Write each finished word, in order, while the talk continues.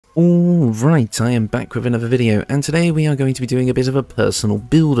Alright, I am back with another video, and today we are going to be doing a bit of a personal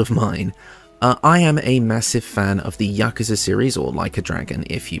build of mine. I am a massive fan of the Yakuza series, or Like a Dragon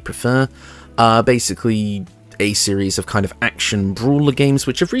if you prefer. Basically a series of kind of action brawler games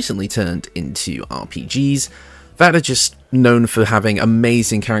which have recently turned into RPGs that are just known for having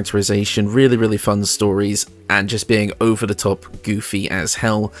amazing characterization, really fun stories, and just being over the top goofy as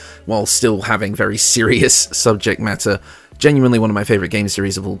hell, while still having very serious subject matter. Genuinely one of my favourite game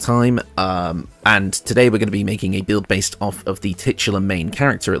series of all time, and today we're going to be making a build based off of the titular main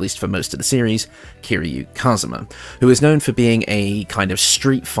character, at least for most of the series, Kiryu Kazuma, who is known for being a kind of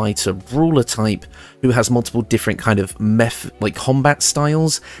Street Fighter brawler type who has multiple different kind of combat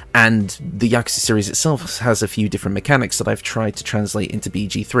styles, and the Yakuza series itself has a few different mechanics that I've tried to translate into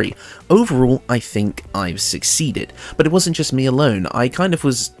BG3. Overall, I think I've succeeded, but it wasn't just me alone. I kind of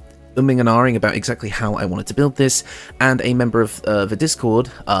was umming and ahhing about exactly how I wanted to build this, and a member of the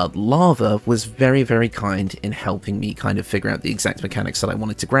Discord, Lava, was very kind in helping me kind of figure out the exact mechanics that I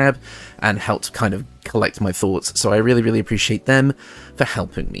wanted to grab, and helped kind of collect my thoughts, so I really appreciate them for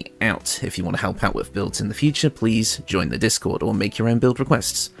helping me out. If you want to help out with builds in the future, please join the Discord, or make your own build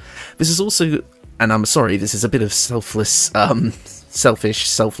requests. This is also, and I'm sorry, this is a bit of selfless,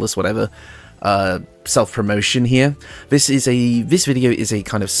 selfless, whatever, self-promotion here. This video is a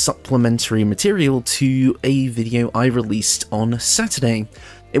kind of supplementary material to a video I released on Saturday,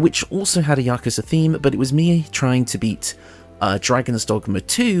 which also had a Yakuza theme, but it was me trying to beat Dragon's Dogma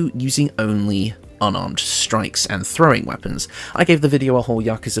 2 using only unarmed strikes and throwing weapons. I gave the video a whole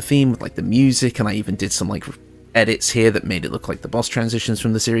Yakuza theme with like the music, and I even did some like edits here that made it look like the boss transitions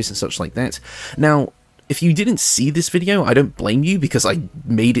from the series and such like that. Now, if you didn't see this video, I don't blame you, because I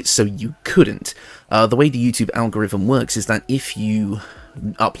made it so you couldn't. The way the YouTube algorithm works is that if you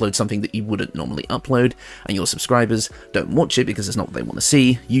upload something that you wouldn't normally upload, and your subscribers don't watch it because it's not what they want to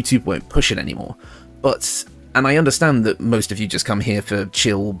see, YouTube won't push it anymore. And I understand that most of you just come here for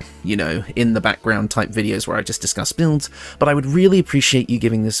chill, you know, in the background type videos where I just discuss builds, but I would really appreciate you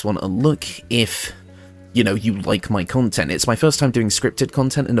giving this one a look if, you know, you like my content. It's my first time doing scripted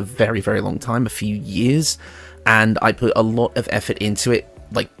content in a very long time, a few years, and I put a lot of effort into it.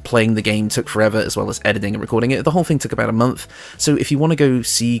 Like, playing the game took forever, as well as editing and recording it. The whole thing took about a month, so if you want to go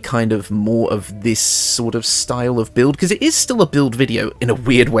see kind of more of this sort of style of build, because it is still a build video in a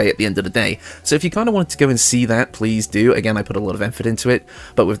weird way at the end of the day, so if you kind of wanted to go and see that, please do. Again, I put a lot of effort into it,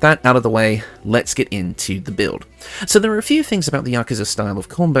 but with that out of the way, let's get into the build. So there are a few things about the Yakuza style of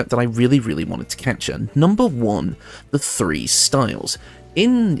combat that I really wanted to capture. Number one, the three styles.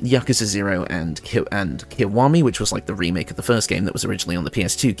 In Yakuza 0 and Kiwami, which was like the remake of the first game that was originally on the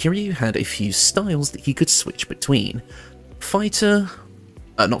PS2, Kiryu had a few styles that he could switch between. Brawler,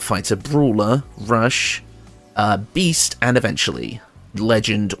 Rush, Beast, and eventually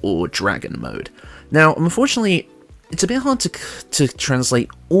Legend or Dragon mode. Now, unfortunately, it's a bit hard to translate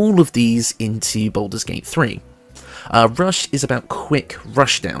all of these into Baldur's Gate 3. Rush is about quick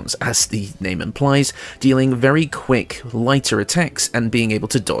rushdowns, as the name implies, dealing very quick, lighter attacks and being able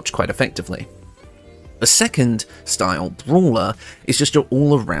to dodge quite effectively. The second style, Brawler, is just your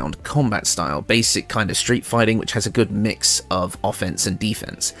all-around combat style, basic kind of street fighting which has a good mix of offense and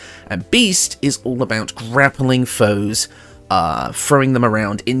defense. And Beast is all about grappling foes, throwing them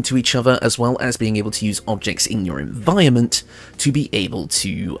around into each other, as well as being able to use objects in your environment to be able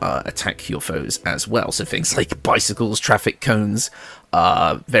to attack your foes as well. So things like bicycles, traffic cones,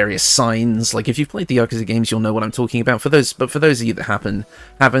 various signs. Like, if you've played the Yakuza games, you'll know what I'm talking about. But for those of you that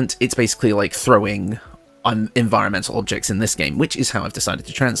haven't, it's basically like throwing environmental objects in this game, which is how I've decided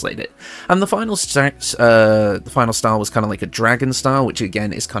to translate it. And the final style was kind of like a dragon style, which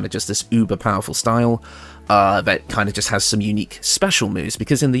again is kind of just this uber powerful style that kind of just has some unique special moves,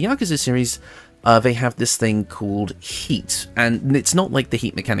 because in the Yakuza series they have this thing called heat, and it's not like the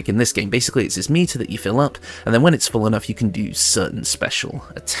heat mechanic in this game. Basically, it's this meter that you fill up, and then when it's full enough you can do certain special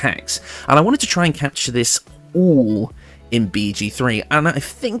attacks. And I wanted to try and capture this all in BG3, and I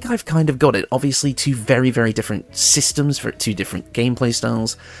think I've kind of got it. Obviously, two very different systems for two different gameplay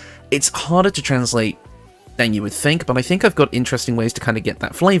styles. It's harder to translate than you would think, but I think I've got interesting ways to kind of get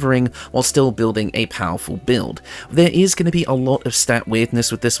that flavouring while still building a powerful build. There is going to be a lot of stat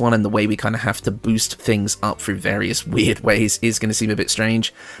weirdness with this one, and the way we kind of have to boost things up through various weird ways is going to seem a bit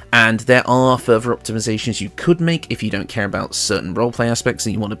strange, and there are further optimizations you could make if you don't care about certain roleplay aspects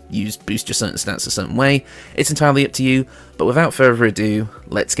and you want to boost your certain stats a certain way. It's entirely up to you, But without further ado,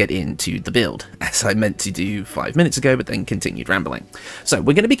 let's get into the build, as I meant to do 5 minutes ago, but then continued rambling. So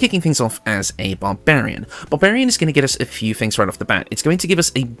we're going to be kicking things off as a Barbarian. Barbarian is going to get us a few things right off the bat. It's going to give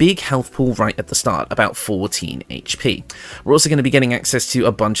us a big health pool right at the start, about 14 HP. We're also going to be getting access to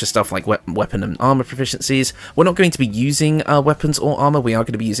a bunch of stuff like weapon and armor proficiencies. We're not going to be using weapons or armor, we are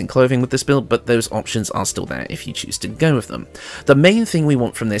going to be using clothing with this build, but those options are still there if you choose to go with them. The main thing we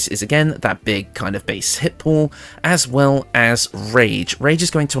want from this is, again, that big kind of base hit pool, as well as Rage. Rage is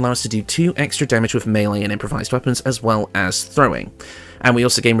going to allow us to do 2 extra damage with melee and improvised weapons, as well as throwing. And we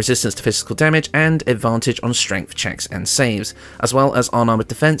also gain resistance to physical damage and advantage on strength checks and saves, as well as unarmed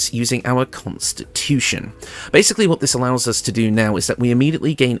defense using our Constitution. Basically what this allows us to do now is that we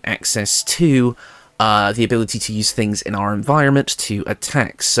immediately gain access to the ability to use things in our environment to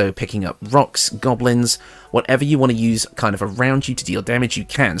attack, so picking up rocks, goblins, whatever you want to use kind of around you to deal damage, you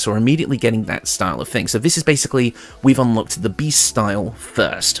can. So we're immediately getting that style of thing. So this is basically, we've unlocked the beast style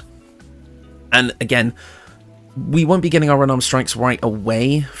first. And again, we won't be getting our unarmed strikes right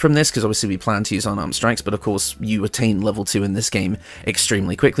away from this, because obviously we plan to use unarmed strikes, but of course you attain level 2 in this game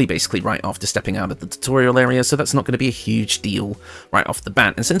extremely quickly, basically right after stepping out of the tutorial area, so that's not going to be a huge deal right off the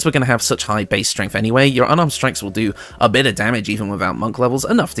bat. And since we're going to have such high base strength anyway, your unarmed strikes will do a bit of damage even without monk levels,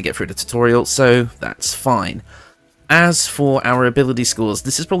 enough to get through the tutorial, so that's fine. As for our ability scores,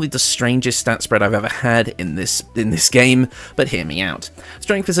 this is probably the strangest stat spread I've ever had in this game, but hear me out.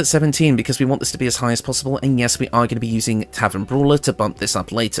 Strength is at 17 because we want this to be as high as possible, and yes, we are going to be using Tavern Brawler to bump this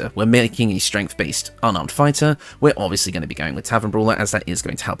up later. We're making a strength-based unarmed fighter. We're obviously going to be going with Tavern Brawler, as that is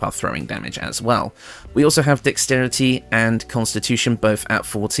going to help our throwing damage as well. We also have Dexterity and Constitution both at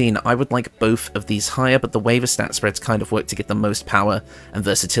 14. I would like both of these higher, but the way the stat spreads kind of work to get the most power and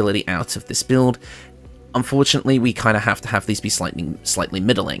versatility out of this build, unfortunately, we kind of have to have these be slightly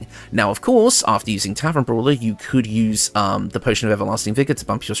middling. Now, of course, after using Tavern Brawler, you could use the Potion of Everlasting Vigor to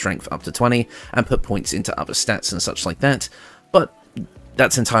bump your strength up to 20 and put points into other stats and such like that, but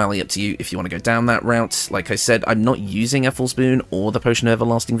that's entirely up to you if you want to go down that route. Like I said, I'm not using Ethel's Boon or the Potion of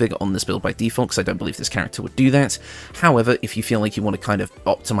Everlasting Vigor on this build by default, because I don't believe this character would do that. However, if you feel like you want to kind of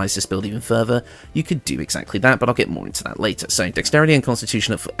optimize this build even further, you could do exactly that, but I'll get more into that later. So, Dexterity and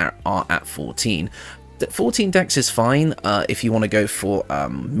Constitution are at 14. 14 dex is fine if you want to go for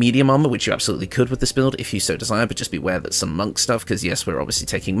medium armor, which you absolutely could with this build if you so desire, but just beware that some monk stuff, because yes, we're obviously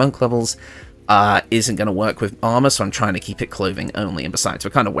taking monk levels, isn't going to work with armor, so I'm trying to keep it clothing only, and besides, we're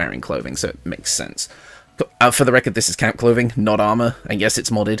kind of wearing clothing, so it makes sense. For the record, this is camp clothing, not armor, and yes,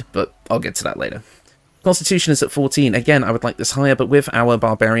 it's modded, but I'll get to that later. Constitution is at 14. Again, I would like this higher, but with our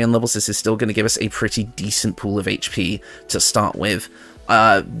Barbarian levels, this is still going to give us a pretty decent pool of HP to start with.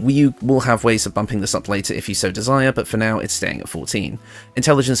 We will have ways of bumping this up later if you so desire, but for now it's staying at 14.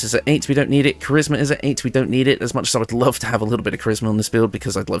 Intelligence is at 8, we don't need it. Charisma is at 8, we don't need it. As much as I would love to have a little bit of charisma on this build,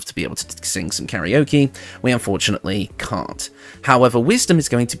 because I'd love to be able to sing some karaoke, we unfortunately can't. However, Wisdom is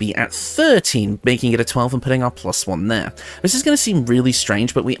going to be at 13, making it a 12 and putting our +1 there. This is going to seem really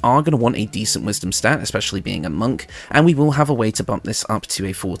strange, but we are going to want a decent Wisdom stat, especially being a monk, and we will have a way to bump this up to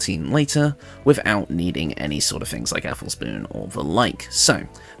a 14 later, without needing any sort of things like Ethel's Boon or the like. So,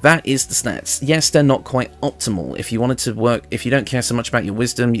 that is the stats. Yes, they're not quite optimal. If you wanted to work, if you don't care so much about your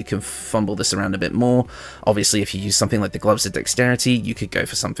wisdom, you can fumble this around a bit more. Obviously, if you use something like the Gloves of Dexterity, you could go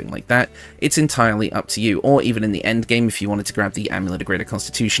for something like that. It's entirely up to you. Or even in the end game, if you wanted to grab the Amulet of Greater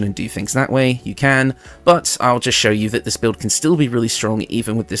Constitution and do things that way, you can. But I'll just show you that this build can still be really strong,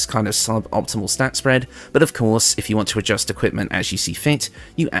 even with this kind of suboptimal stat spread. But of course, if you want to adjust equipment as you see fit,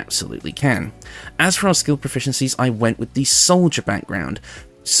 you absolutely can. As for our skill proficiencies, I went with the Soldier background.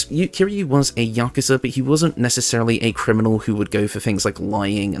 Kiryu was a Yakuza, but he wasn't necessarily a criminal who would go for things like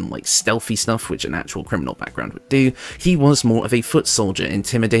lying and like stealthy stuff, which an actual criminal background would do. He was more of a foot soldier,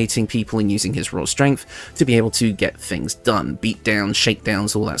 intimidating people and using his raw strength to be able to get things done. Beat downs,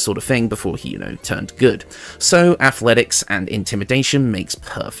 shakedowns, all that sort of thing before he, turned good. So athletics and intimidation makes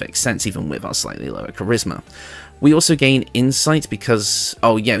perfect sense, even with our slightly lower charisma. We also gain insight because,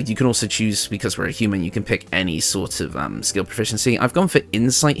 oh yeah, you can also choose, because we're a human, you can pick any sort of skill proficiency. I've gone for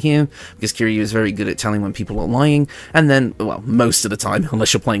insight here, because Kiryu is very good at telling when people are lying, and then, well, most of the time,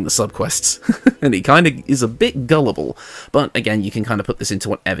 unless you're playing the sub-quests, and he kind of is a bit gullible, but again, you can kind of put this into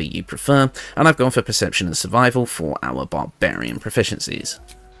whatever you prefer, and I've gone for perception and survival for our Barbarian proficiencies.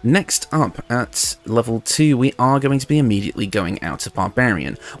 Next up, at level 2, we are going to be immediately going out of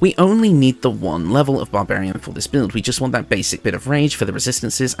Barbarian. We only need the one level of Barbarian for this build, we just want that basic bit of Rage for the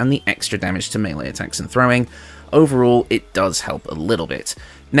resistances and the extra damage to melee attacks and throwing. Overall, it does help a little bit.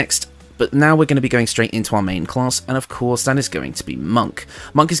 Next, But now we're going to be going straight into our main class, and of course that is going to be Monk.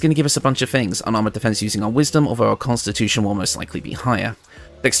 Monk is going to give us a bunch of things: unarmored defense using our wisdom, although our constitution will most likely be higher.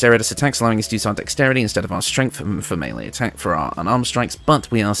 Dexterity attacks, allowing us to use our dexterity instead of our strength for melee attack for our unarmed strikes, but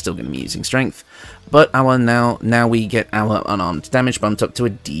we are still going to be using strength. But our now we get our unarmed damage bumped up to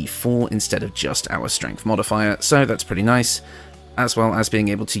a D4 instead of just our strength modifier, so that's pretty nice. As well as being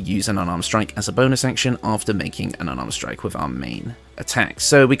able to use an unarmed strike as a bonus action after making an unarmed strike with our main attack.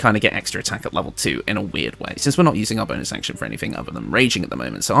 So we kind of get extra attack at level 2 in a weird way, since we're not using our bonus action for anything other than raging at the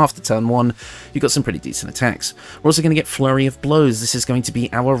moment. So after turn 1, you've got some pretty decent attacks. We're also going to get Flurry of Blows. This is going to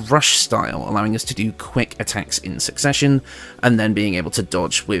be our rush style, allowing us to do quick attacks in succession, and then being able to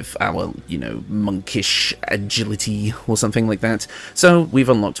dodge with our, you know, monkish agility or something like that. So we've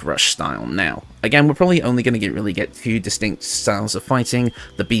unlocked rush style now. Again, we're probably only going to really get 2 distinct styles of fighting,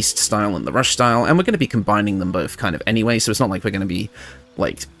 the beast style and the rush style, and we're going to be combining them both kind of anyway, so it's not like we're going to be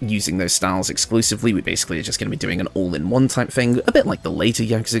like using those styles exclusively. We basically are just going to be doing an all-in-one type thing, a bit like the later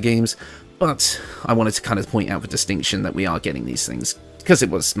Yakuza games, but I wanted to kind of point out the distinction that we are getting these things, because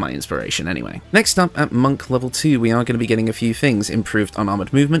it was my inspiration anyway. Next up, at Monk level 2, we are going to be getting a few things: improved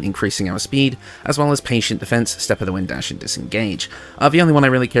unarmored movement, increasing our speed, as well as patient defense, step of the wind dash, and disengage. The only one I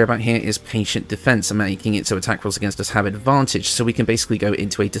really care about here is patient defense, and making it so attack rolls against us have advantage, so we can basically go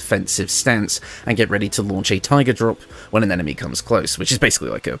into a defensive stance and get ready to launch a tiger drop when an enemy comes close, which is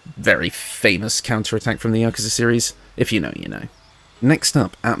basically like a very famous counterattack from the Yakuza series. If you know, you know. Next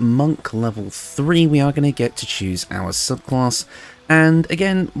up, at Monk level 3, we are going to get to choose our subclass. And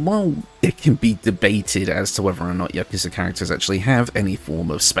again, while it can be debated as to whether or not Yakuza characters actually have any form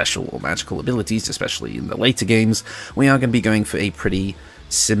of special or magical abilities, especially in the later games, we are going to be going for a pretty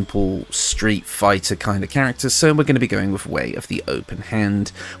simple Street Fighter kind of character, so we're going to be going with Way of the Open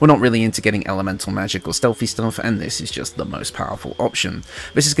Hand. We're not really into getting elemental magic or stealthy stuff, and this is just the most powerful option.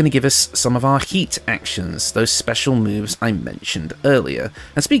 This is going to give us some of our heat actions, those special moves I mentioned earlier.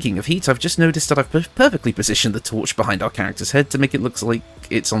 And speaking of heat, I've just noticed that I've perfectly positioned the torch behind our character's head to make it look like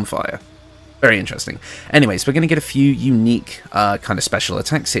it's on fire. Very interesting. Anyways, we're going to get a few unique kind of special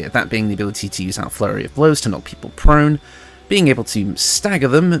attacks here, that being the ability to use our Flurry of Blows to knock people prone, being able to stagger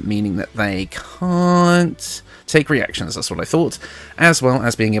them, meaning that they can't take reactions, that's what I thought, as well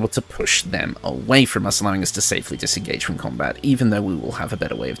as being able to push them away from us, allowing us to safely disengage from combat, even though we will have a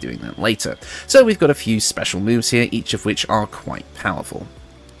better way of doing that later. So we've got a few special moves here, each of which are quite powerful.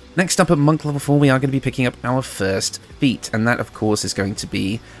 Next up at Monk level 4, we are going to be picking up our first feat, and that of course is going to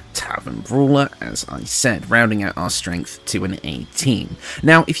be Tavern Brawler, as I said, rounding out our strength to an 18.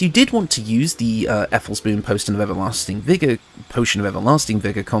 Now, if you did want to use the Ethelspoon Potion of Everlasting Vigor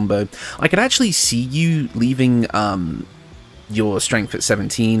combo, I could actually see you leaving your strength at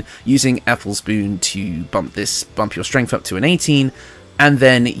 17, using Ethelspoon to bump your strength up to an 18, and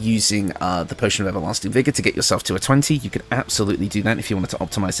then using the Potion of Everlasting Vigor to get yourself to a 20. You could absolutely do that if you wanted to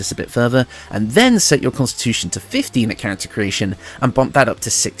optimize this a bit further, and then set your Constitution to 15 at character creation, and bump that up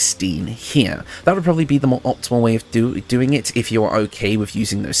to 16 here. That would probably be the more optimal way of doing it if you are okay with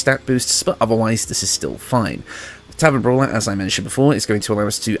using those stat boosts, but otherwise this is still fine. Tavern Brawler, as I mentioned before, is going to allow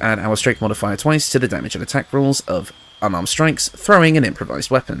us to add our strength modifier twice to the damage and attack rolls of unarmed strikes, throwing, and improvised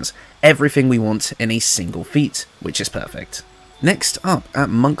weapons. Everything we want in a single feat, which is perfect. Next up, at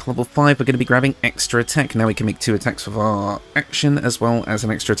Monk level 5, we're going to be grabbing Extra Attack. Now we can make 2 attacks with our action, as well as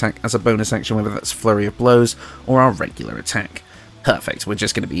an extra attack as a bonus action, whether that's Flurry of Blows or our regular attack. Perfect, we're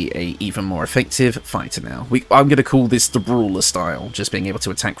just going to be a even more effective fighter now. I'm going to call this the Brawler style, just being able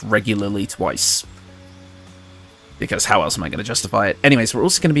to attack regularly twice, because how else am I going to justify it? Anyways, we're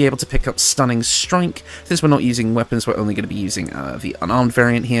also going to be able to pick up Stunning Strike. Since we're not using weapons, we're only going to be using the unarmed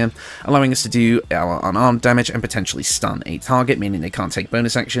variant here, allowing us to do our unarmed damage and potentially stun a target, meaning they can't take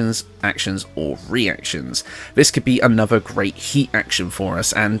bonus actions, or reactions. This could be another great heat action for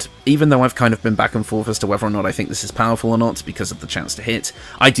us, and even though I've kind of been back and forth as to whether or not I think this is powerful or not because of the chance to hit,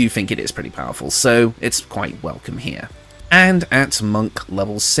 I do think it is pretty powerful, so it's quite welcome here. And at Monk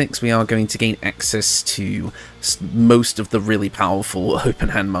level 6, we are going to gain access to most of the really powerful open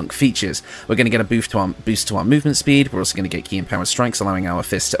hand monk features. We're going to get a boost to our movement speed. We're also going to get key empowered strikes, allowing our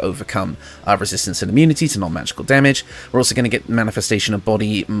fists to overcome resistance and immunity to non-magical damage. We're also going to get manifestation of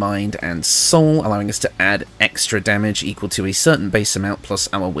body, mind, and soul, allowing us to add extra damage equal to a certain base amount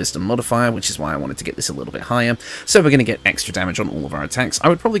plus our wisdom modifier, which is why I wanted to get this a little bit higher. So we're going to get extra damage on all of our attacks. I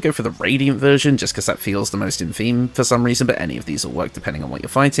would probably go for the radiant version just because that feels the most in theme for some reason, but any of these will work depending on what you're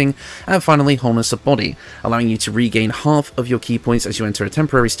fighting. And finally, wholeness of body, allowing you to regain half of your key points as you enter a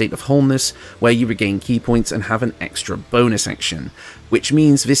temporary state of wholeness, where you regain key points and have an extra bonus action, which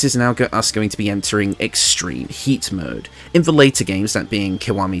means this is now us going to be entering extreme heat mode. In the later games, that being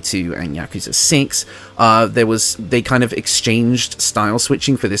Kiwami 2 and Yakuza 6, they kind of exchanged style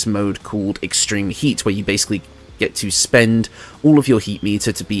switching for this mode called extreme heat, where you basically get to spend all of your heat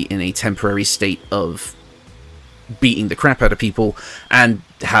meter to be in a temporary state of beating the crap out of people and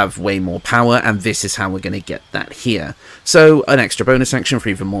have way more power, and this is how we're going to get that here. So an extra bonus action for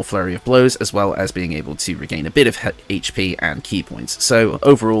even more flurry of blows, as well as being able to regain a bit of HP and key points. So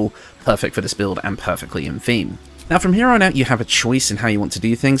overall, perfect for this build and perfectly in theme. Now from here on out you have a choice in how you want to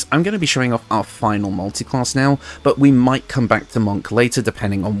do things. I'm going to be showing off our final multi-class now, but we might come back to Monk later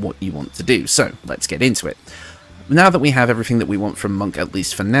depending on what you want to do. So let's get into it. Now that we have everything that we want from Monk, at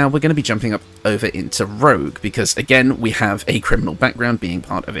least for now, we're going to be jumping up over into Rogue, because again, we have a criminal background being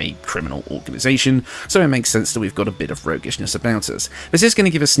part of a criminal organization, so it makes sense that we've got a bit of roguishness about us. This is going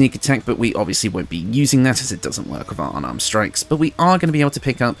to give us sneak attack, but we obviously won't be using that as it doesn't work with our unarmed strikes, but we are going to be able to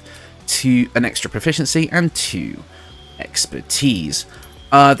pick up an extra proficiency and 2 expertise.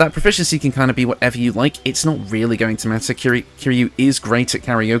 That proficiency can kind of be whatever you like. It's not really going to matter. Kiryu is great at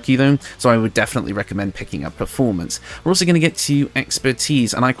karaoke though, so I would definitely recommend picking up performance. We're also going to get to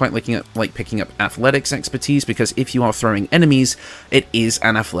expertise, and I quite like picking up athletics expertise, because if you are throwing enemies, it is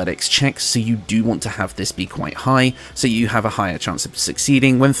an athletics check, so you do want to have this be quite high, so you have a higher chance of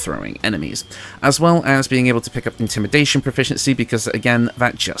succeeding when throwing enemies. As well as being able to pick up intimidation proficiency, because again,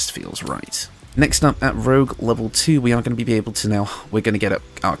 that just feels right. Next up at Rogue level 2, we are going to be able to we're going to get up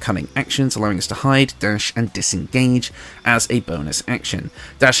our cunning actions, allowing us to hide, dash, and disengage as a bonus action.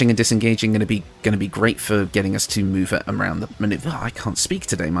 Dashing and disengaging going to be great for getting us to move around the maneuver. I can't speak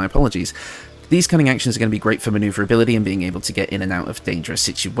today, my apologies. These cunning actions are going to be great for maneuverability and being able to get in and out of dangerous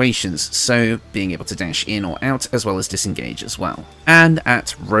situations, so being able to dash in or out as well as disengage as well. And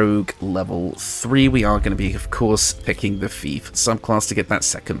at Rogue level 3 we are going to be, of course, picking the Thief subclass to get that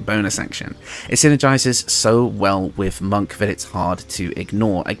second bonus action. It synergizes so well with Monk that it's hard to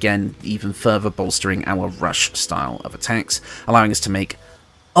ignore, again even further bolstering our rush style of attacks, allowing us to make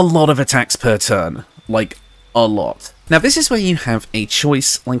a lot of attacks per turn, like a lot. Now this is where you have a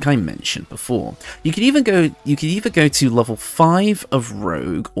choice, like I mentioned before. You could either go to level 5 of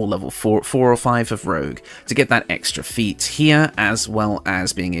Rogue or level 4 or 5 of Rogue to get that extra feat here, as well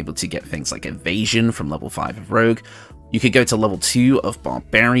as being able to get things like evasion from level 5 of Rogue. You could go to level 2 of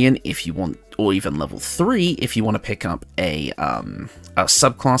Barbarian if you want, or even level 3 if you want to pick up a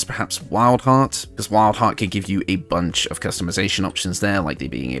subclass, perhaps Wildheart, because Wildheart could give you a bunch of customization options there, like they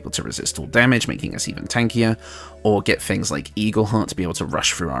being able to resist all damage, making us even tankier, or get things like Eagleheart to be able to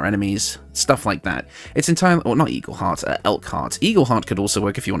rush through our enemies, stuff like that. It's entirely, or not Eagleheart, Elkheart. Eagleheart could also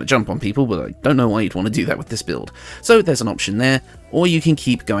work if you want to jump on people, but I don't know why you'd want to do that with this build. So there's an option there, or you can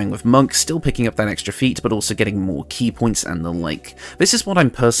keep going with Monk, still picking up that extra feat, but also getting more key points and the like. This is what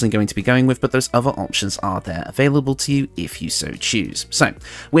I'm personally going to be going with, but those other options are there available to you if you so choose. So,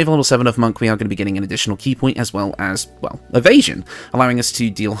 with level 7 of Monk, we are going to be getting an additional key point as well as, well, evasion, allowing us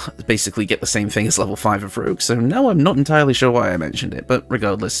to basically get the same thing as level 5 of Rogue. So no, I'm not entirely sure why I mentioned it, but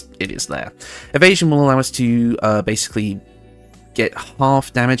regardless, it is there. Evasion will allow us to basically get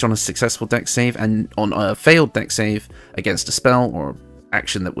half damage on a successful dex save, and on a failed dex save against a spell or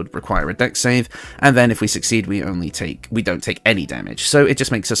action that would require a dex save, and then if we succeed we don't take any damage, so it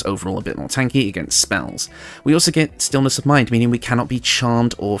just makes us overall a bit more tanky against spells. We also get stillness of mind, meaning we cannot be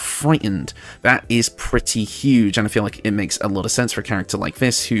charmed or frightened. That is pretty huge, and I feel like it makes a lot of sense for a character like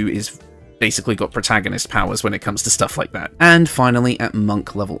this who is basically got protagonist powers when it comes to stuff like that. And finally, at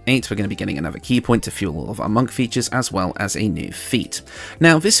Monk level 8, we're going to be getting another key point to fuel all of our Monk features, as well as a new feat.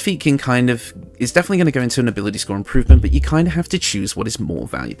 Now, this feat is definitely going to go into an ability score improvement, but you kind of have to choose what is more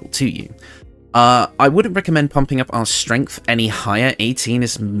valuable to you. I wouldn't recommend pumping up our strength any higher. 18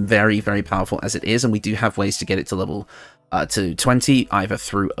 is very, very powerful as it is, and we do have ways to get it to level to 20, either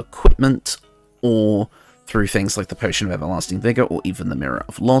through equipment or through things like the Potion of Everlasting Vigor or even the Mirror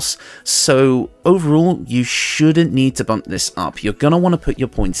of Loss. So overall, you shouldn't need to bump this up. You're going to want to put your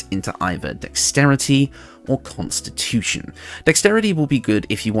points into either Dexterity or Constitution. Dexterity will be good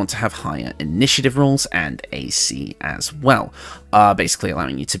if you want to have higher initiative rolls and AC as well, basically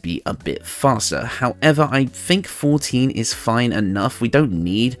allowing you to be a bit faster. However, I think 14 is fine enough. We don't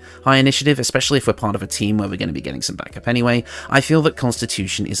need high initiative, especially if we're part of a team where we're going to be getting some backup anyway. I feel that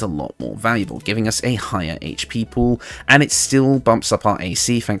Constitution is a lot more valuable, giving us a higher HP pool, and it still bumps up our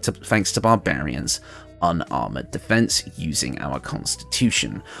AC thanks to Barbarians. unarmored defense using our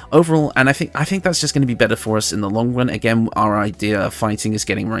constitution. Overall, and I think that's just going to be better for us in the long run. Again, our idea of fighting is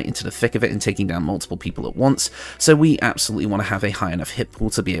getting right into the thick of it and taking down multiple people at once, so we absolutely want to have a high enough hit pool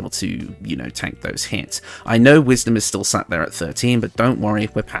to be able to, you know, tank those hits. I know wisdom is still sat there at 13, but don't worry,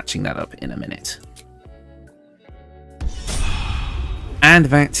 we're patching that up in a minute. And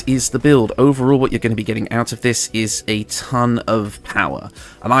that is the build. Overall, what you're going to be getting out of this is a ton of power.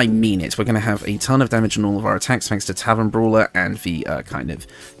 And I mean it. We're going to have a ton of damage on all of our attacks thanks to Tavern Brawler and the kind of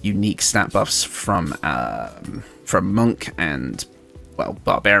unique stat buffs from Monk and, well,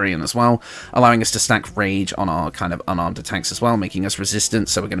 Barbarian as well, allowing us to stack Rage on our kind of unarmed attacks as well, making us resistant,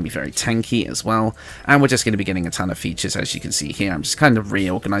 so we're going to be very tanky as well. And we're just going to be getting a ton of features, as you can see here. I'm just kind of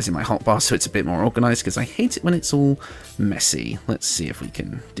reorganizing my hotbar so it's a bit more organized, because I hate it when it's all messy. Let's see if we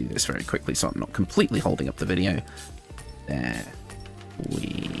can do this very quickly so I'm not completely holding up the video. There.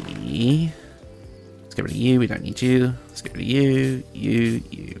 Let's get rid of you, we don't need you. Let's get rid of you,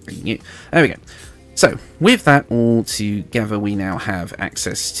 you. There we go. So, with that all together, we now have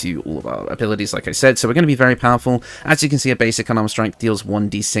access to all of our abilities, like I said, so we're going to be very powerful. As you can see, a basic unarmed strength deals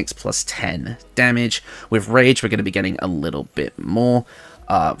 1d6 plus 10 damage. With Rage, we're going to be getting a little bit more.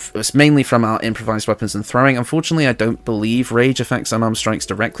 It's mainly from our improvised weapons and throwing. Unfortunately, I don't believe Rage affects unarmed strikes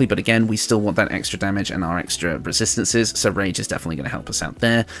directly, but again, we still want that extra damage and our extra resistances, so Rage is definitely going to help us out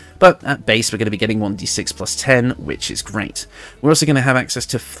there. But at base, we're going to be getting 1d6 plus 10, which is great. We're also going to have access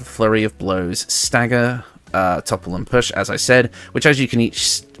to Flurry of Blows, Stagger, Topple and Push, as I said, which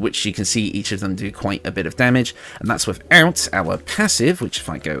you can see each of them do quite a bit of damage, and that's without our passive, which if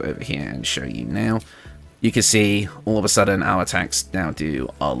I go over here and show you now, you can see all of a sudden our attacks now do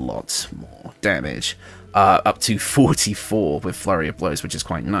a lot more damage. Up to 44 with Flurry of Blows, which is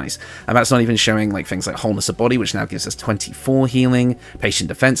quite nice. And that's not even showing like things like Wholeness of Body, which now gives us 24 healing, Patient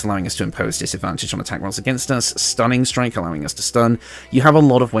Defense, allowing us to impose disadvantage on attack rolls against us, Stunning Strike, allowing us to stun. You have a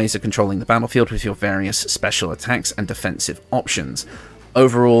lot of ways of controlling the battlefield with your various special attacks and defensive options.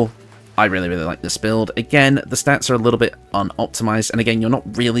 Overall, I really like this build. Again, the stats are a little bit unoptimized, and again, you're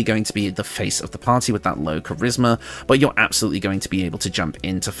not really going to be the face of the party with that low charisma, but you're absolutely going to be able to jump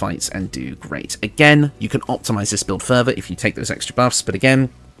into fights and do great. Again, you can optimize this build further if you take those extra buffs, but again,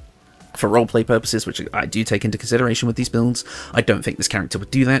 for roleplay purposes, which I do take into consideration with these builds, I don't think this character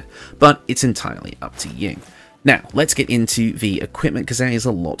would do that, but it's entirely up to you. Now, let's get into the equipment, because there is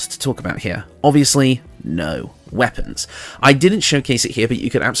a lot to talk about here. Obviously, no weapons. I didn't showcase it here, but you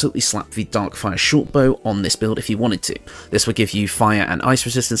could absolutely slap the Darkfire Shortbow on this build if you wanted to. This would give you fire and ice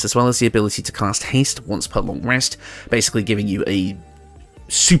resistance, as well as the ability to cast haste once per long rest, basically giving you a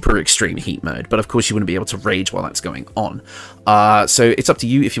super extreme heat mode, but of course you wouldn't be able to rage while that's going on. So it's up to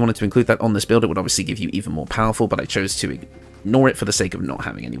you if you wanted to include that on this build. It would obviously give you even more powerful, but I chose to ignore it for the sake of not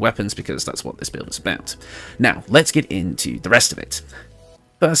having any weapons, because that's what this build is about. Now, let's get into the rest of it.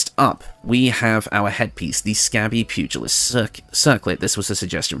 First up, we have our headpiece, the Scabby Pugilist Circlet. This was a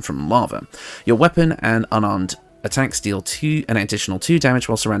suggestion from Lava. Your weapon and unarmed attacks deal an additional 2 damage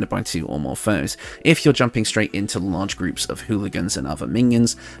while surrounded by 2 or more foes. If you're jumping straight into large groups of hooligans and other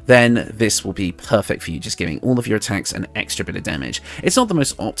minions, then this will be perfect for you, just giving all of your attacks an extra bit of damage. It's not the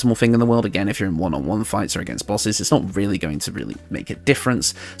most optimal thing in the world. Again, if you're in one-on-one fights or against bosses, it's not really going to make a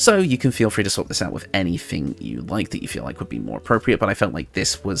difference, so you can feel free to sort this out with anything you like that you feel like would be more appropriate, but I felt like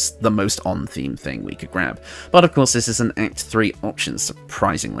this was the most on-theme thing we could grab. But of course, this is an Act 3 option,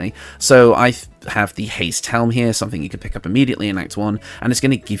 surprisingly, so I have the Haste Helm here, something you can pick up immediately in Act 1, and it's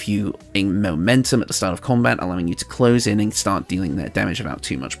going to give you a momentum at the start of combat, allowing you to close in and start dealing their damage without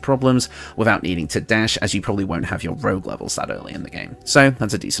too much problems, without needing to dash, as you probably won't have your rogue levels that early in the game. So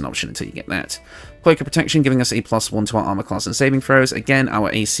that's a decent option until you get that. Cloak of Protection, giving us a +1 to our armor class and saving throws. Again,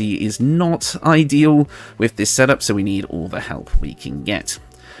 our AC is not ideal with this setup, so we need all the help we can get.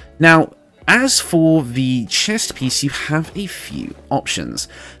 Now, as for the chest piece, you have a few options.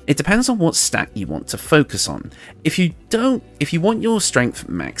 It depends on what stat you want to focus on. If you want your strength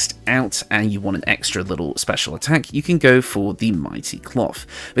maxed out and you want an extra little special attack, you can go for the Mighty Cloth.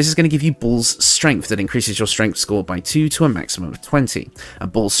 This is going to give you Bull's Strength that increases your strength score by 2 to a maximum of 20.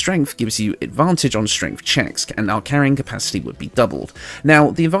 And Bull's Strength gives you advantage on strength checks, and our carrying capacity would be doubled.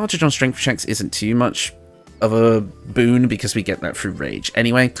 Now, the advantage on strength checks isn't too much of a boon because we get that through Rage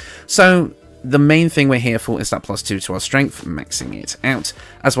anyway, so the main thing we're here for is that +2 to our strength, maxing it out,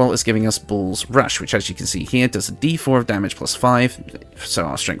 as well as giving us Bull's Rush, which, as you can see here, does a d4 of damage +5, so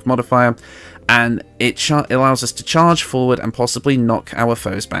our strength modifier, and it allows us to charge forward and possibly knock our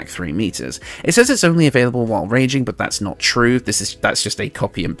foes back 3 meters. It says it's only available while raging, but that's not true. That's just a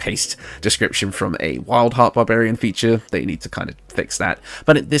copy and paste description from a Wild Heart Barbarian feature. They need to kind of fix that.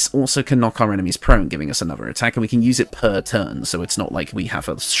 But this also can knock our enemies prone, giving us another attack, and we can use it per turn, so it's not like we have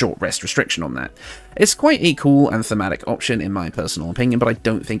a short rest restriction on that. It's quite a cool and thematic option in my personal opinion, but I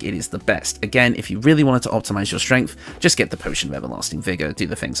don't think it is the best. Again, if you really wanted to optimize your strength, just get the Potion of Everlasting Vigor, do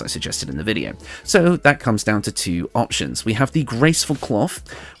the things I suggested in the video. So that comes down to 2 options. We have the Graceful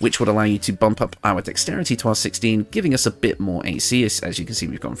Cloth, which would allow you to bump up our dexterity to our 16, giving us a bit more AC. As you can see,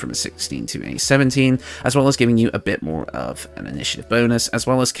 we've gone from a 16 to a 17, as well as giving you a bit more of an initiative bonus, as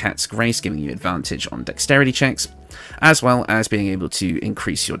well as Cat's Grace, giving you advantage on dexterity checks, as well as being able to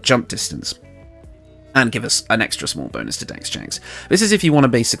increase your jump distance and give us an extra small bonus to dex checks. This is if you want to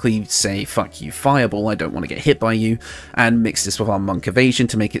basically say, fuck you, Fireball, I don't want to get hit by you, and mix this with our Monk Evasion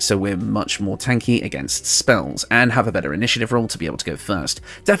to make it so we're much more tanky against spells, and have a better initiative roll to be able to go first.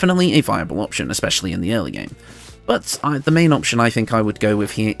 Definitely a viable option, especially in the early game. But the main option I think I would go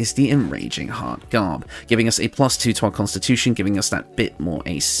with here is the Enraging Heart Garb, giving us a +2 to our Constitution, giving us that bit more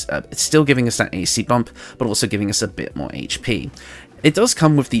AC, still giving us that AC bump, but also giving us a bit more HP. It does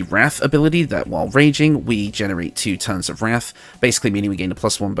come with the Wrath ability that while raging, we generate 2 turns of Wrath, basically meaning we gain a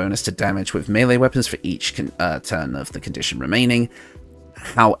 +1 bonus to damage with melee weapons for each turn of the condition remaining.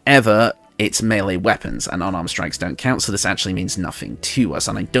 However, it's melee weapons, and unarmed strikes don't count, so this actually means nothing to us,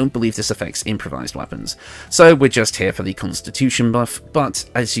 and I don't believe this affects improvised weapons. So we're just here for the Constitution buff, but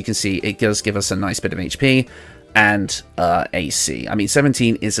as you can see, it does give us a nice bit of HP, and AC. I mean,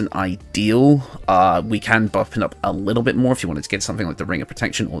 17 isn't ideal. We can buff it up a little bit more if you wanted to get something like the Ring of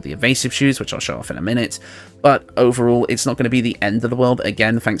Protection or the Evasive Shoes, which I'll show off in a minute. But overall, it's not going to be the end of the world.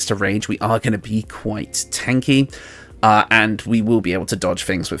 Again, thanks to Rage, we are going to be quite tanky. And we will be able to dodge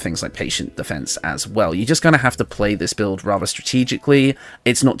things with things like Patient Defense as well. You're just going to have to play this build rather strategically.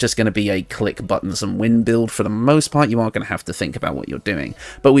 It's not just going to be a click buttons and win build. For the most part, you are going to have to think about what you're doing.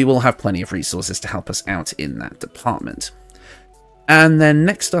 But we will have plenty of resources to help us out in that department. And then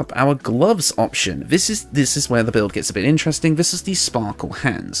next up, our gloves option. This is where the build gets a bit interesting. This is the Sparkle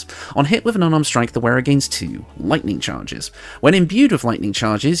Hands. On hit with an unarmed strike, the wearer gains 2 lightning charges. When imbued with lightning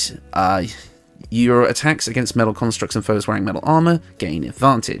charges, your attacks against metal constructs and foes wearing metal armor gain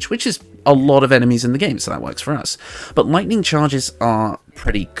advantage, which is a lot of enemies in the game, so that works for us. But lightning charges are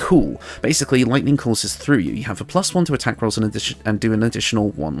pretty cool. Basically, lightning courses through you. You have a +1 to attack rolls and do an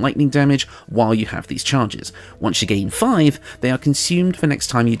additional 1 lightning damage while you have these charges. Once you gain 5, they are consumed for next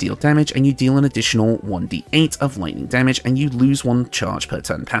time you deal damage, and you deal an additional 1d8 of lightning damage, and you lose 1 charge per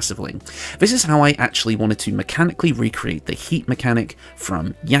turn passively. This is how I actually wanted to mechanically recreate the heat mechanic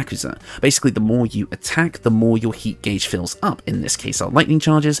from Yakuza. Basically, the more you attack, the more your heat gauge fills up. In this case, our lightning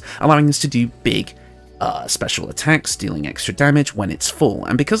charges, allowing us to do big special attacks, dealing extra damage when it's full.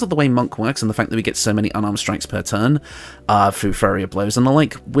 And because of the way Monk works and the fact that we get so many unarmed strikes per turn through Flurry of Blows and the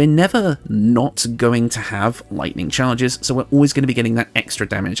like, we're never not going to have lightning charges, so we're always going to be getting that extra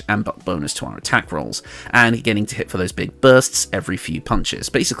damage and bonus to our attack rolls, and getting to hit for those big bursts every few punches,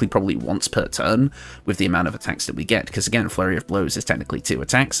 basically probably once per turn with the amount of attacks that we get, because again, Flurry of Blows is technically 2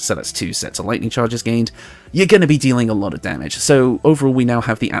 attacks, so that's 2 sets of lightning charges gained. You're going to be dealing a lot of damage, so overall we now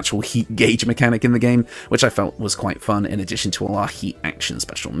have the actual heat gauge mechanic in the game, which I felt was quite fun in addition to all our heat action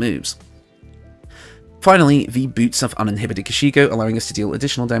special moves. Finally, the Boots of Uninhibited Kashigo, allowing us to deal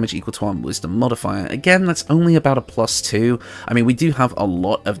additional damage equal to our Wisdom modifier. Again, that's only about a +2. I mean, we do have a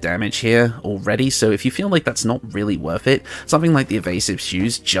lot of damage here already, so if you feel like that's not really worth it, something like the Evasive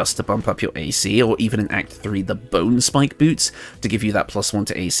Shoes just to bump up your AC, or even in Act 3, the Bone Spike Boots to give you that +1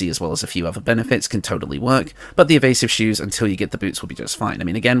 to AC as well as a few other benefits can totally work, but the Evasive Shoes, until you get the boots, will be just fine. I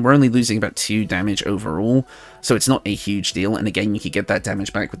mean, again, we're only losing about 2 damage overall, so it's not a huge deal, and again, you could get that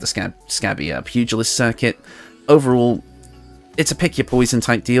damage back with the Scabby Pugilist Circuit. Overall, it's a pick your poison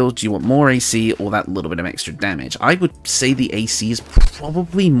type deal. Do you want more AC or that little bit of extra damage? I would say the AC is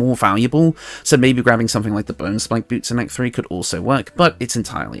probably more valuable, so maybe grabbing something like the Bone Spike Boots in Act 3 could also work, but it's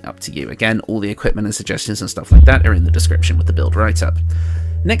entirely up to you. Again, all the equipment and suggestions and stuff like that are in the description with the build write-up.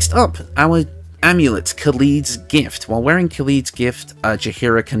 Next up, our Amulet, Khalid's Gift. While wearing Khalid's Gift,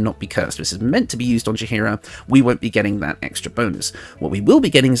 Jaheira cannot be cursed. This is meant to be used on Jaheira. We won't be getting that extra bonus. What we will be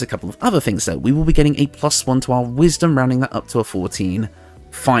getting is a couple of other things, though. We will be getting a +1 to our Wisdom, rounding that up to a 14.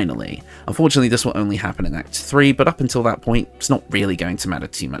 Finally. Unfortunately, this will only happen in Act 3, but up until that point, it's not really going to matter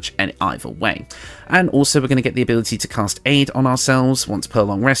too much either way. And also, we're going to get the ability to cast Aid on ourselves once per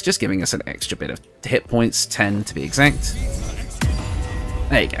long rest, just giving us an extra bit of hit points, 10 to be exact.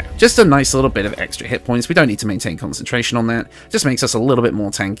 There you go. Just a nice little bit of extra hit points. We don't need to maintain concentration on that. Just makes us a little bit more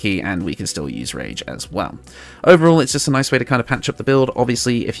tanky, and we can still use rage as well. Overall, it's just a nice way to kind of patch up the build.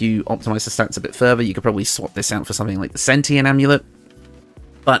 Obviously, if you optimize the stats a bit further, you could probably swap this out for something like the Sentient Amulet,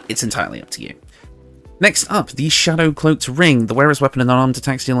 but it's entirely up to you. Next up, the Shadow Cloaked Ring. The wearer's weapon and unarmed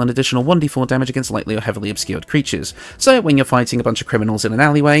attacks deal an additional 1d4 damage against lightly or heavily obscured creatures. So when you're fighting a bunch of criminals in an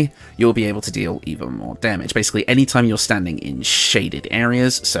alleyway, you'll be able to deal even more damage. Basically, anytime you're standing in shaded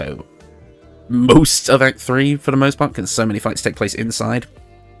areas, so most of Act 3 for the most part, because so many fights take place inside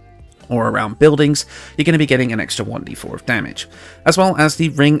or around buildings, you're going to be getting an extra 1d4 of damage. As well as the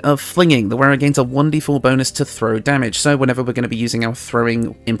Ring of Flinging. The wearer gains a 1d4 bonus to throw damage, so whenever we're going to be using our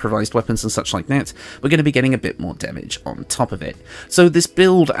throwing improvised weapons and such like that, we're going to be getting a bit more damage on top of it. So this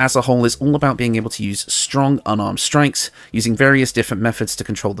build as a whole is all about being able to use strong unarmed strikes, using various different methods to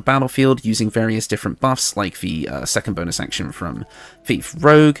control the battlefield, using various different buffs like the second bonus action from Thief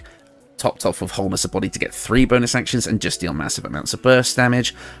Rogue, topped off with Wholeness of Body to get 3 bonus actions and just deal massive amounts of burst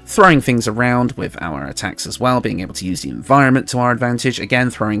damage, throwing things around with our attacks as well, being able to use the environment to our advantage,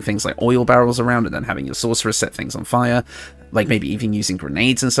 again throwing things like oil barrels around and then having your sorcerer set things on fire, like maybe even using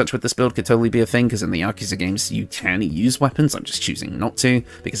grenades and such with this build could totally be a thing, because in the Yakuza games you can use weapons. I'm just choosing not to,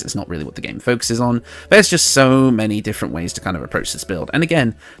 because it's not really what the game focuses on. There's just so many different ways to kind of approach this build, and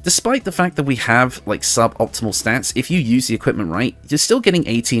again, despite the fact that we have like sub-optimal stats, if you use the equipment right, you're still getting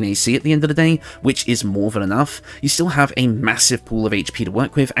 18 AC at the end of the day, which is more than enough. You still have a massive pool of HP to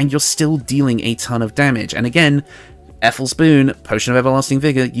work with, and you're still dealing a ton of damage, and again, Ethel's Boon, Potion of Everlasting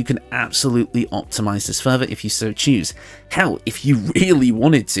Vigor, you can absolutely optimize this further if you so choose. Hell, if you really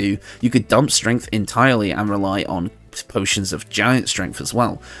wanted to, you could dump strength entirely and rely on potions of giant strength as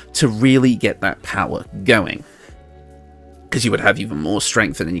well to really get that power going, because you would have even more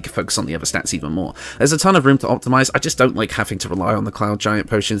strength and then you can focus on the other stats even more. There's a ton of room to optimize. I just don't like having to rely on the Cloud Giant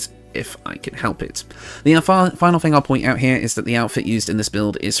potions if I can help it. The final thing I'll point out here is that the outfit used in this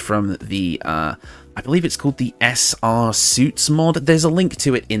build is from the I believe it's called the SR Suits mod. There's a link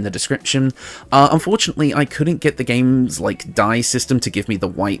to it in the description. Unfortunately, I couldn't get the game's like dye system to give me the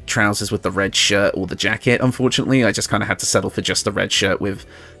white trousers with the red shirt or the jacket. Unfortunately, I just kind of had to settle for just the red shirt with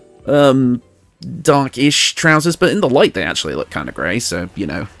dark-ish trousers, but in the light they actually look kind of grey, so, you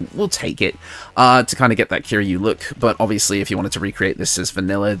know, we'll take it to kind of get that Kiryu look. But obviously, if you wanted to recreate this as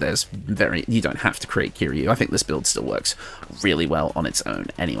vanilla, you don't have to create Kiryu. I think this build still works really well on its own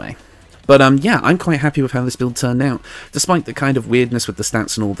anyway. But yeah, I'm quite happy with how this build turned out. Despite the kind of weirdness with the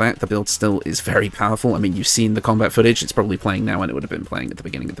stats and all that, the build still is very powerful. I mean, you've seen the combat footage. It's probably playing now, and it would have been playing at the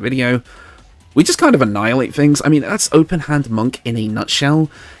beginning of the video. We just kind of annihilate things. I mean, that's Open Hand Monk in a nutshell.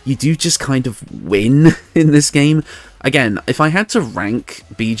 You do just kind of win in this game. Again, if I had to rank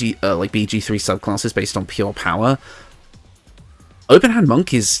BG3 subclasses based on pure power, Open Hand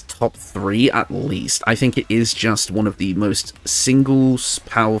Monk is top 3 at least. I think it is just one of the most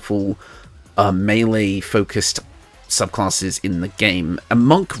powerful melee-focused subclasses in the game. And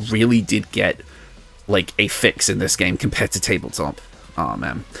Monk really did get like a fix in this game compared to Tabletop. Oh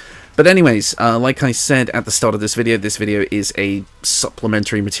man. But anyways, like I said at the start of this video is a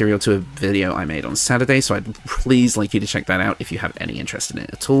supplementary material to a video I made on Saturday, so I'd please like you to check that out if you have any interest in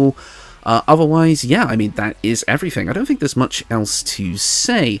it at all. Otherwise, yeah, I mean, that is everything. I don't think there's much else to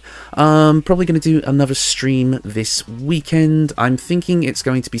say. Probably going to do another stream this weekend. I'm thinking it's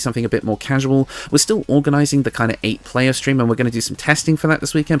going to be something a bit more casual. We're still organising the kind of 8-player stream, and we're going to do some testing for that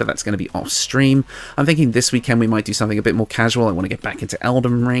this weekend, but that's going to be off-stream. I'm thinking this weekend we might do something a bit more casual. I want to get back into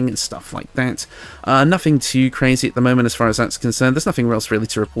Elden Ring and stuff like that. Nothing too crazy at the moment as far as that's concerned. There's nothing else really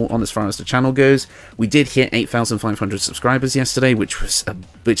to report on as far as the channel goes. We did hit 8,500 subscribers yesterday, which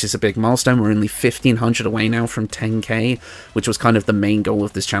is a big milestone. We're only 1,500 away now from 10k, which was kind of the main goal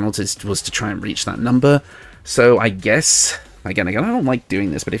of this channel, was to try and reach that number. So I guess, again, I don't like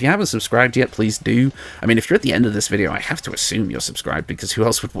doing this, but if you haven't subscribed yet, please do. I mean, if you're at the end of this video, I have to assume you're subscribed, because who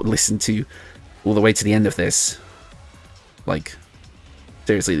else would listen to all the way to the end of this? Like,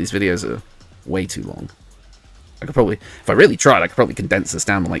 seriously, these videos are way too long. I could probably, if I really tried, I could probably condense this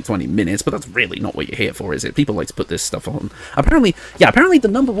down to like 20 minutes, but that's really not what you're here for, is it? People like to put this stuff on. Apparently the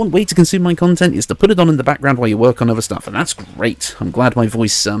number one way to consume my content is to put it on in the background while you work on other stuff, and that's great. I'm glad my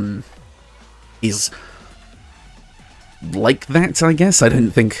voice, is like that, I guess. I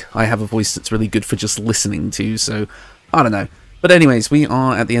don't think I have a voice that's really good for just listening to, so I don't know. But anyways, we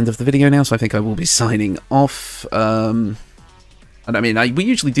are at the end of the video now, so I think I will be signing off. And I mean, we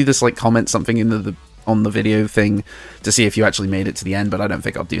usually do this, like, comment something in on the video thing to see if you actually made it to the end, but I don't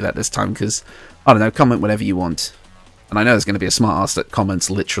think I'll do that this time, because, I don't know, comment whatever you want. And I know there's going to be a smart ass that comments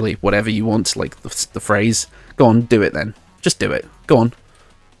literally whatever you want, like the phrase. Go on, do it then. Just do it. Go on.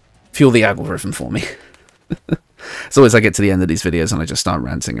 fuel the algorithm for me. It's always I get to the end of these videos and I just start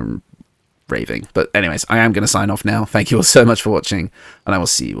ranting and raving. But anyways, I am going to sign off now. Thank you all so much for watching, and I will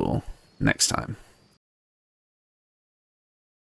see you all next time.